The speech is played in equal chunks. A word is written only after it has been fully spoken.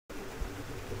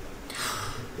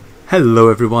Hello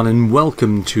everyone and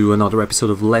welcome to another episode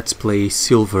of Let's Play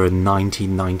Silver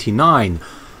 1999.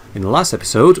 In the last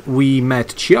episode we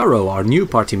met Chiaro, our new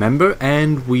party member,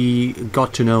 and we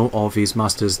got to know of his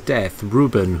master's death,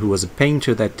 Ruben, who was a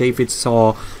painter that David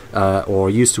saw or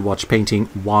used to watch painting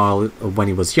when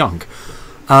he was young.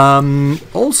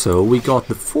 Also we got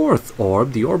the fourth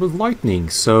orb, the Orb of Lightning,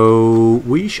 so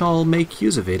we shall make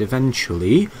use of it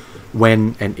eventually,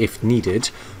 when and if needed.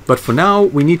 But for now,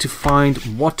 we need to find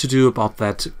what to do about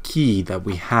that key that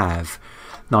we have.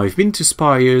 Now, we've been to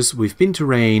Spires, we've been to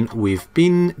Rain, we've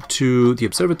been to the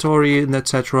observatory, and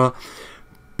etc.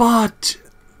 But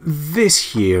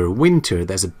this here, Winter,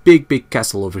 there's a big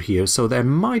castle over here, so there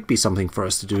might be something for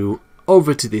us to do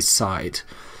over to this side.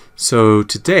 So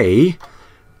today,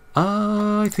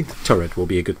 I think the turret will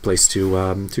be a good place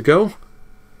to go.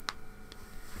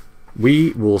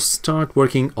 We will start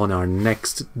working on our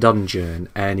next dungeon,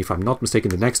 and if I'm not mistaken,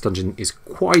 the next dungeon is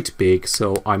quite big,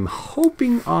 so I'm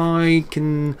hoping I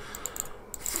can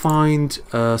find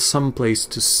some place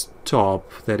to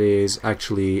stop that is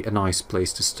actually a nice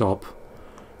place to stop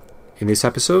in this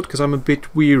episode, because I'm a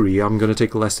bit weary. I'm going to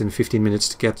take less than 15 minutes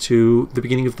to get to the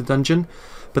beginning of the dungeon,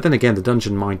 but then again, the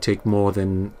dungeon might take more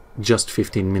than just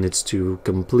 15 minutes to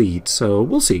complete, so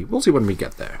we'll see when we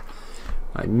get there.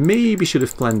 I maybe should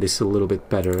have planned this a little bit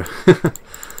better.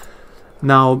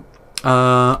 Now,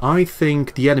 I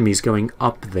think the enemies going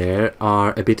up there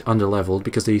are a bit underleveled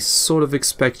because they sort of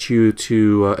expect you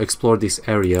to explore this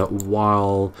area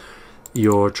while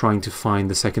you're trying to find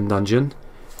the second dungeon.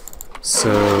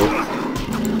 So,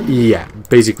 yeah,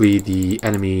 basically the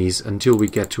enemies, until we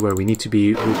get to where we need to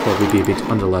be, will probably be a bit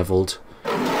underleveled.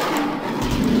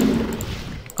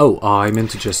 Oh, I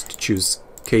meant to just choose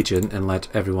Cajun and let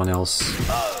everyone else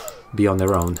be on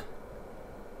their own.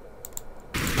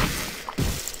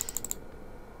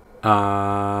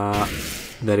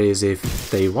 That is,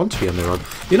 if they want to be on their own.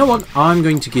 You know what? I'm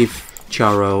going to give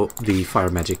Charo the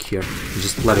fire magic here.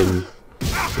 Just let him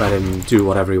do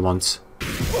whatever he wants.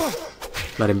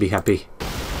 Let him be happy.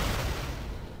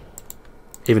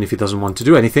 Even if he doesn't want to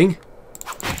do anything.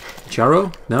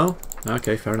 Charo? No?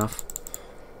 Okay, fair enough.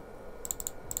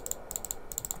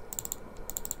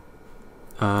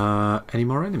 Any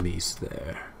more enemies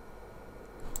there?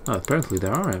 Oh, apparently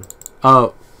there are.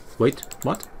 Oh, wait,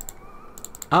 what?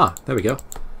 Ah, there we go.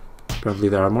 Apparently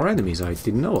there are more enemies I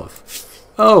didn't know of.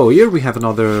 Oh, here we have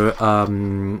another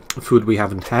food we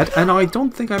haven't had, and I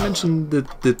don't think I mentioned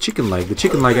the chicken leg. The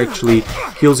chicken leg actually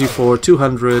heals you for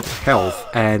 200 health,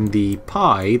 and the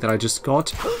pie that I just got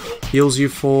heals you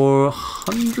for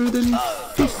 150,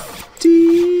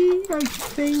 I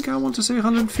think. I want to say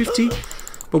 150.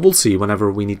 But we'll see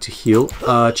whenever we need to heal.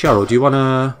 Charo, do you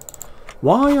wanna...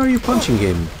 Why are you punching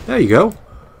him? There you go.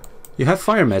 You have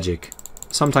fire magic.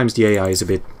 Sometimes the AI is a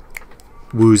bit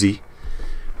woozy.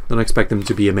 Don't expect them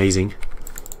to be amazing.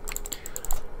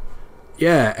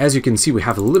 Yeah, as you can see, we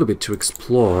have a little bit to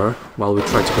explore while we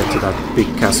try to get to that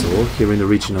big castle here in the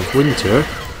region of Winter.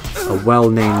 A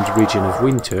well-named region of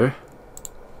Winter.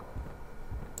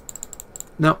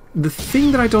 Now, the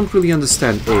thing that I don't really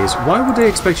understand is, why would they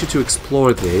expect you to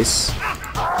explore this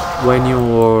when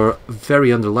you're very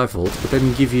underleveled, but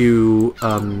then give you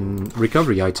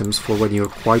recovery items for when you're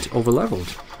quite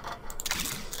overleveled?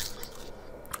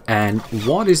 And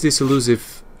what is this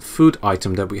elusive food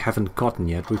item that we haven't gotten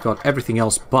yet? We've got everything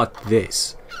else but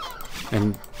this.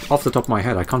 And off the top of my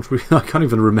head, I can't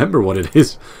even remember what it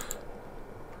is.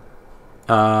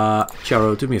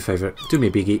 Charo, do me a favor. Do me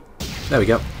a biggie. There we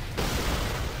go.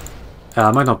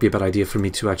 Might not be a bad idea for me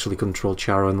to actually control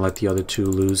Charo and let the other two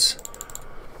lose.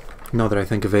 Now that I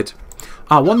think of it.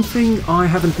 One thing I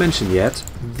haven't mentioned yet.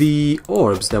 The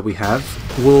orbs that we have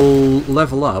will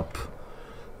level up.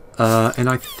 And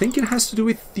I think it has to do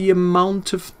with the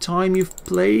amount of time you've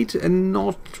played and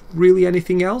not really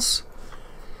anything else.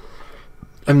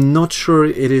 I'm not sure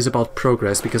it is about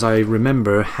progress, because I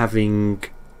remember having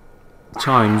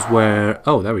times where...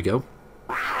 Oh, there we go.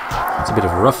 It's a bit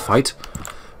of a rough fight.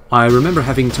 I remember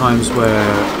having times where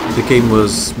the game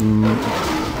was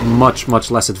much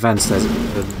less advanced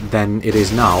than it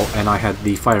is now, and I had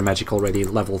the fire magic already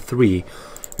at level 3,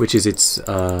 which is its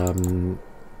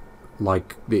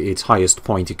like its highest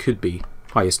point it could be,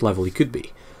 highest level it could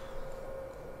be.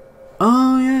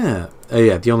 Oh yeah,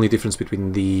 yeah. The only difference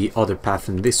between the other path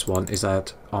and this one is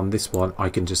that on this one I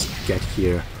can just get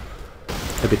here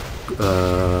a bit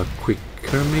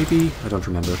quicker, maybe. I don't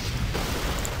remember.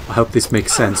 I hope this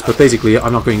makes sense, but basically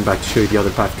I'm not going back to show you the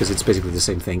other path because it's basically the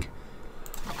same thing.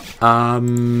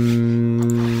 Someone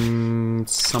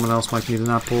else might need an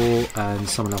apple, and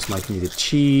someone else might need a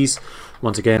cheese.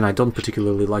 Once again, I don't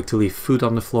particularly like to leave food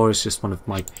on the floor. It's just one of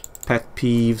my pet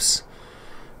peeves.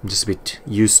 I'm just a bit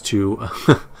used to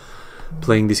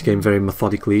playing this game very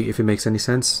methodically, if it makes any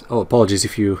sense. Oh, apologies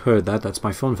if you heard that. That's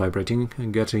my phone vibrating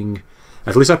and getting...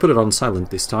 At least I put it on silent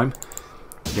this time.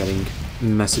 Getting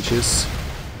messages.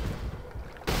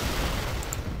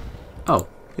 Oh,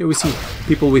 here we see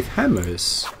people with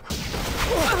hammers.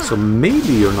 So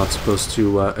maybe you're not supposed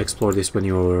to explore this when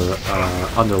you're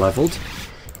underleveled.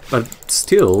 But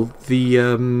still, the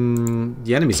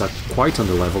enemies are quite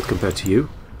underleveled compared to you.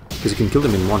 Because you can kill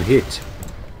them in one hit.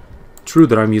 True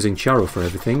that I'm using Charo for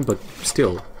everything, but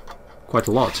still, quite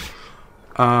a lot.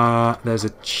 There's a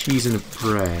cheese and a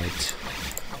bread.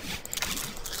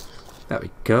 There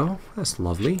we go. That's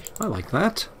lovely. I like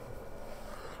that.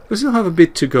 We still have a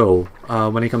bit to go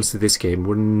when it comes to this game.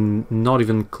 We're not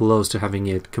even close to having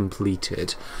it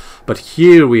completed. But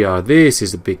here we are. This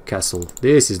is the big castle.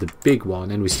 This is the big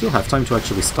one. And we still have time to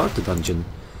actually start the dungeon.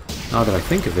 Now that I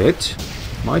think of it,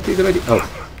 might be a good idea.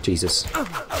 Oh. Jesus.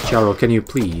 Charo, can you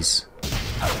please?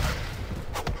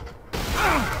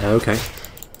 Okay.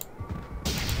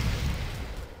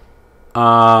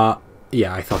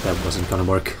 Yeah, I thought that wasn't gonna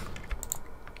work.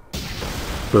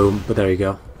 Boom, but there you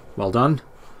go. Well done.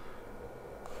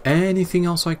 Anything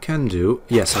else I can do?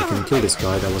 Yes, I can kill this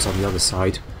guy that was on the other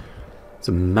side. It's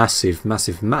a massive,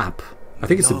 massive map. I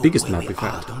think it's the biggest map we've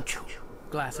had. Don't you?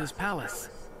 Glass's palace.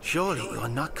 Surely you're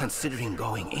not considering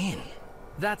going in.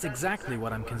 That's exactly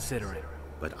what I'm considering.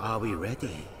 But are we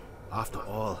ready? After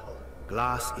all,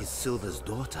 Glass is Silver's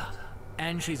daughter.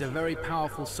 And she's a very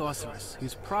powerful sorceress,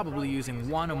 who's probably using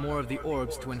one or more of the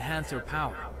orbs to enhance her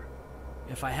power.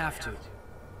 If I have to,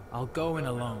 I'll go in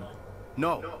alone.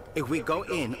 No, if we go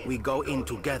in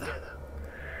together.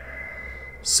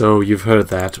 So you've heard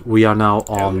that. We are now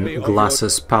on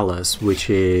Glass's palace, which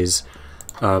is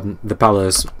the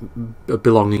palace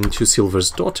belonging to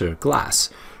Silver's daughter, Glass.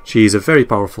 She is a very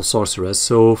powerful sorceress,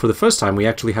 so for the first time we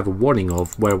actually have a warning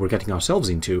of where we're getting ourselves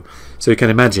into. So you can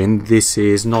imagine this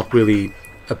is not really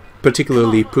a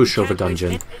particularly pushover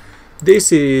dungeon.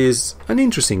 This is an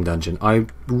interesting dungeon. I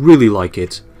really like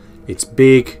it. It's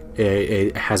big,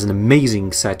 it has an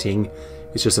amazing setting.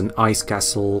 It's just an ice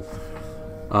castle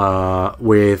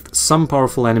with some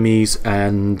powerful enemies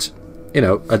and, you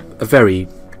know, a very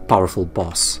powerful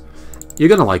boss. You're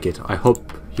gonna like it. I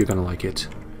hope you're gonna like it.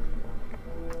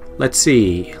 Let's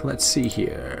see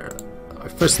here.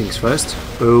 First things first.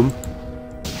 Boom.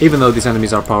 Even though these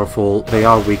enemies are powerful, they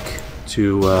are weak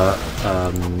to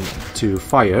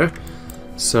fire.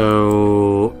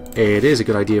 So it is a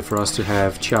good idea for us to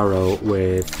have Charo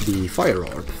with the fire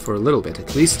orb for a little bit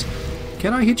at least.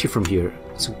 Can I hit you from here?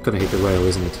 It's gonna hit the rail,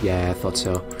 isn't it? Yeah, I thought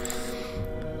so.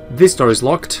 This door is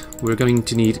locked. We're going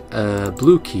to need a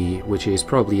blue key, which is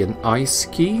probably an ice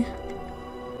key.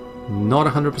 Not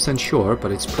 100% sure,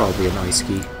 but it's probably an ice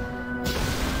key.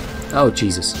 Oh,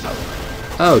 Jesus.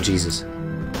 Oh, Jesus.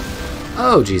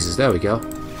 Oh, Jesus, there we go.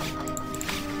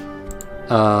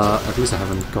 At least I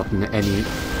haven't gotten any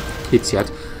hits yet.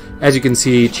 As you can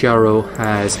see, Charo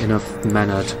has enough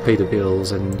mana to pay the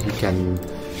bills, and he can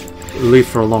live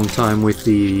for a long time with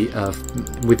the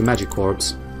magic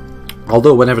orbs.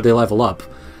 Although, whenever they level up,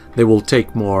 they will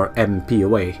take more MP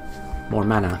away, more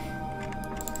mana.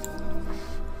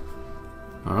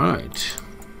 Alright.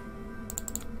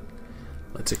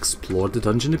 Let's explore the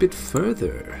dungeon a bit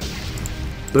further.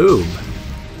 Boom.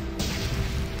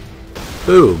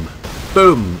 Boom.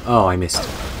 Boom. Oh, I missed.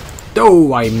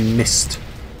 Oh, I missed.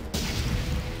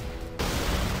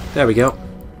 There we go.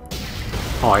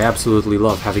 Oh, I absolutely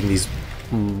love having these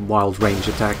wild range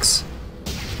attacks.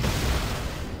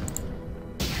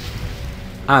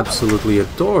 Absolutely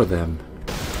adore them.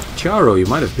 Charo, you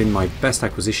might have been my best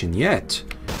acquisition yet.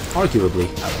 Arguably.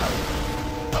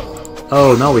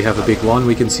 Oh, now we have a big one.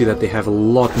 We can see that they have a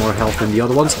lot more health than the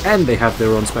other ones, and they have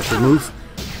their own special move.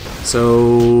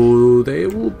 So they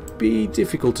will be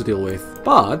difficult to deal with.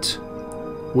 But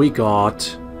we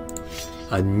got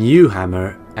a new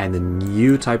hammer and a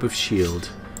new type of shield.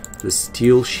 The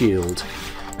steel shield.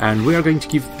 And we are going to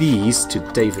give these to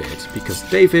David, because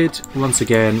David, once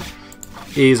again,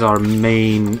 is our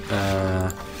main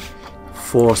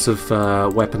force of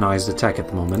weaponized attack at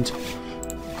the moment.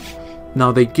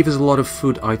 Now, they give us a lot of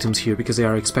food items here because they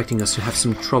are expecting us to have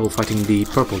some trouble fighting the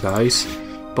purple guys.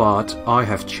 But I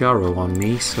have Charo on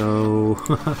me, so...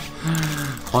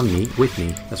 with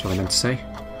me, that's what I meant to say.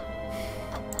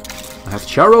 I have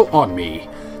Charo on me.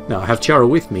 Now, I have Charo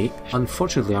with me.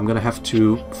 Unfortunately, I'm gonna have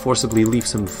to forcibly leave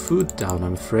some food down,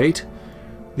 I'm afraid.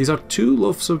 These are 2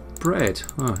 loaves of bread.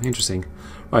 Oh, interesting.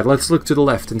 Right, let's look to the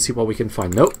left and see what we can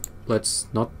find. Nope, let's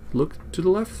not look to the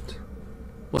left.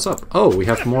 What's up? Oh, we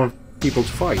have more people to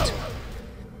fight.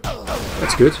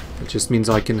 That's good. It just means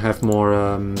I can have more,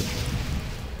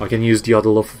 I can use the other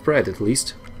loaf of bread, at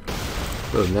least.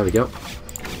 Boom, there we go.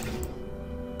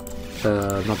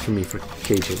 Not for me, for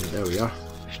Cajun. There we are.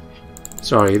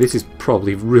 Sorry, this is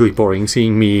probably really boring,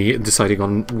 seeing me deciding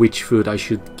on which food I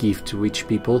should give to which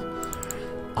people.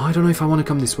 I don't know if I want to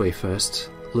come this way first.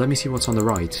 Let me see what's on the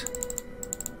right.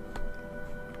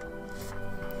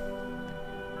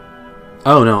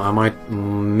 Oh no, I might,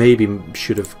 maybe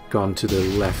should have gone to the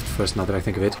left first, now that I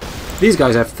think of it. These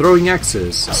guys have throwing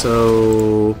axes,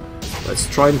 so let's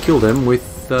try and kill them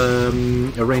with a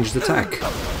ranged attack.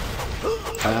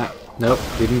 Nope,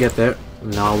 didn't get there.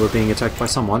 Now we're being attacked by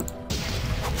someone.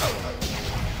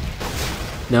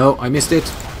 No, I missed it.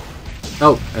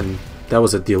 Oh, and that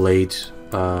was a delayed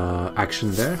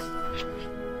action there.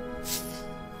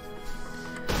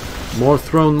 More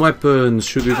thrown weapons.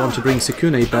 Should we want to bring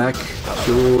Sekune back,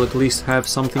 she'll at least have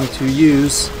something to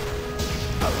use.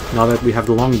 Now that we have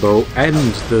the longbow and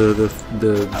the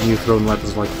new thrown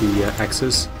weapons like the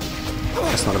axes.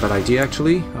 That's not a bad idea,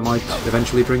 actually. I might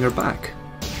eventually bring her back.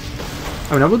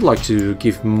 I mean, I would like to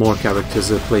give more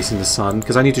characters a place in the sun,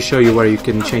 because I need to show you where you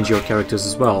can change your characters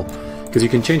as well. Because you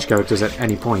can change characters at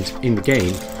any point in the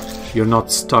game. You're not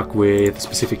stuck with a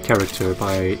specific character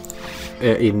by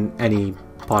in any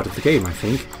part of the game, I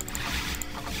think.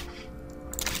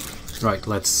 Right,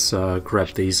 let's grab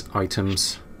these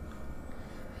items.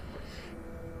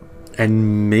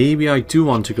 And maybe I do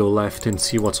want to go left and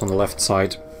see what's on the left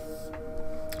side.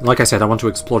 Like I said, I want to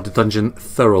explore the dungeon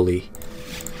thoroughly.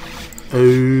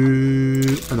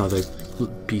 Another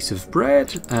piece of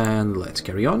bread, and let's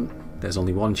carry on. There's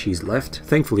only one cheese left.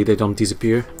 Thankfully they don't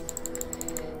disappear.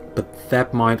 But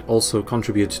that might also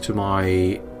contribute to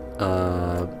my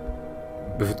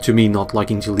to me not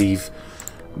liking to leave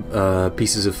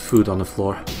pieces of food on the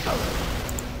floor.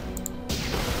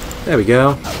 There we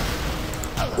go.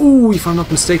 Ooh, if I'm not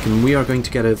mistaken, we are going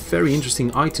to get a very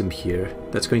interesting item here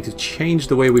that's going to change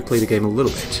the way we play the game a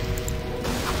little bit.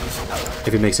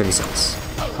 If it makes any sense.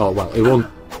 Oh, well, it won't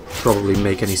probably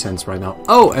make any sense right now.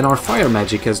 Oh, and our fire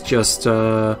magic has just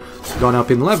gone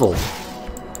up in level.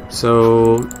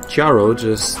 So, Charo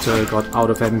just got out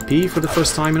of MP for the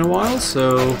first time in a while,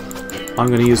 so I'm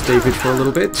going to use David for a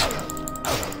little bit.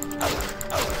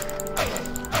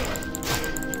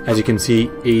 As you can see,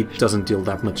 he doesn't deal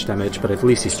that much damage, but at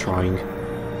least he's trying.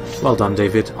 Well done,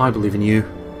 David. I believe in you.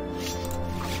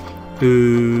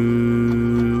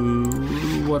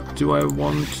 What do I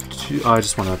want to... I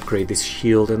just want to upgrade this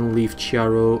shield and leave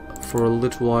Charo for a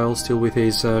little while, still with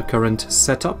his current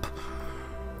setup.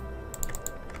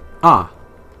 Ah,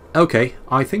 okay.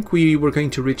 I think we were going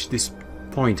to reach this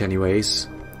point anyways.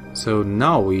 So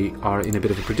now we are in a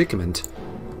bit of a predicament.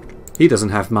 He doesn't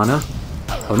have mana.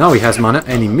 Oh, now he has mana,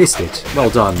 and he missed it. Well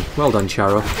done. Well done,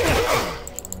 Charo.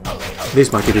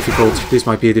 This might be difficult. This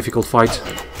might be a difficult fight.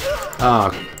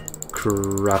 Ah,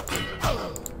 crap.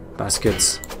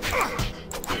 Baskets.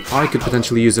 I could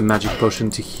potentially use a magic potion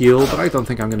to heal, but I don't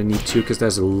think I'm going to need to, because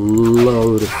there's a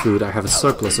load of food. I have a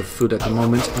surplus of food at the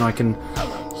moment, and I can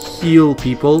heal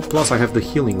people. Plus, I have the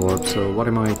healing orb, so what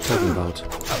am I talking about?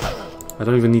 I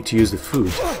don't even need to use the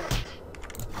food.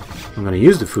 I'm going to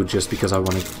use the food just because I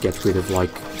want to get rid of,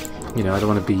 like, you know, I don't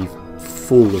want to be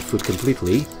full of food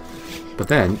completely. But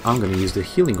then, I'm going to use the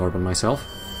healing orb on myself.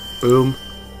 Boom.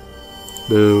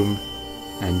 Boom.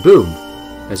 And boom.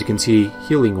 As you can see,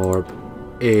 healing orb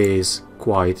is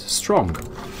quite strong.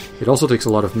 It also takes a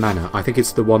lot of mana. I think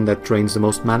it's the one that drains the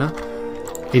most mana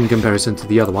in comparison to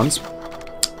the other ones.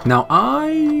 Now,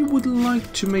 I would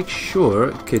like to make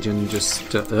sure... Kijin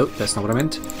just... oh, that's not what I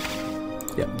meant.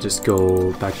 Yeah, just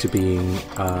go back to being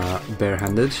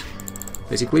barehanded,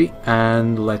 basically.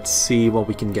 And let's see what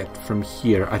we can get from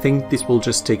here. I think this will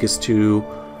just take us to...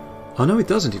 Oh, no, it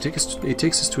doesn't. It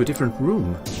takes us to a different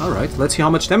room. Alright, let's see how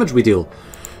much damage we deal.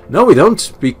 No, we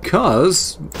don't,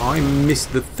 because I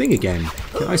missed the thing again.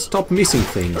 Can I stop missing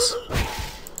things?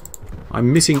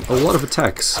 I'm missing a lot of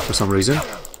attacks for some reason.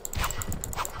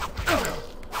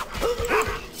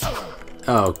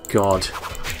 Oh, God.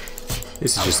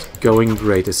 This is just going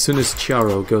great. As soon as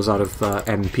Charo goes out of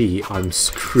MP, I'm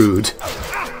screwed.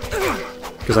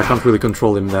 Because I can't really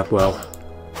control him that well.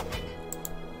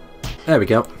 There we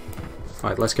go.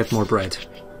 Alright, let's get more bread.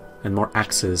 And more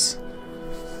axes.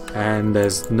 And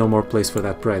there's no more place for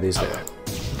that bread, is there?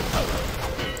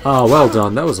 Oh, well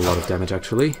done. That was a lot of damage,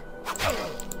 actually.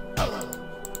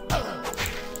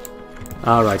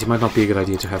 Alright, it might not be a good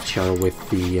idea to have Charo with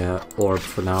the orb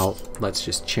for now. Let's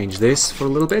just change this for a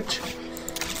little bit.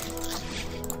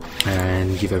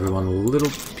 and give everyone a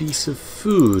little piece of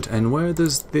food. And where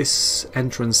does this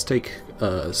entrance take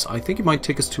us? I think it might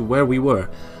take us to where we were.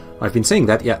 I've been saying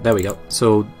that. Yeah, there we go.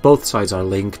 So both sides are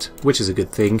linked, which is a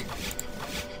good thing.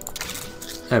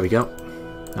 There we go.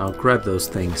 I'll grab those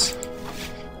things.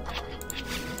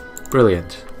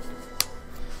 Brilliant.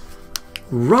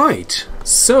 Right,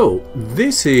 so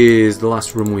this is the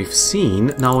last room we've seen.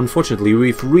 Now, unfortunately,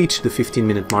 we've reached the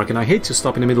 15-minute mark, and I hate to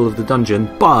stop in the middle of the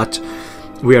dungeon, but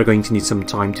we are going to need some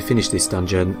time to finish this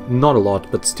dungeon. Not a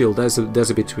lot, but still, there's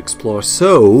a bit to explore.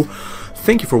 So,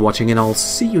 thank you for watching, and I'll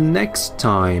see you next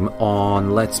time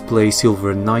on Let's Play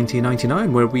Silver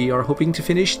 1999, where we are hoping to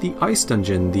finish the ice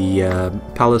dungeon, the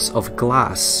Palace of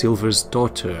Glass, Silver's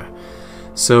daughter.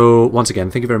 So, once again,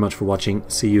 thank you very much for watching.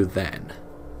 See you then.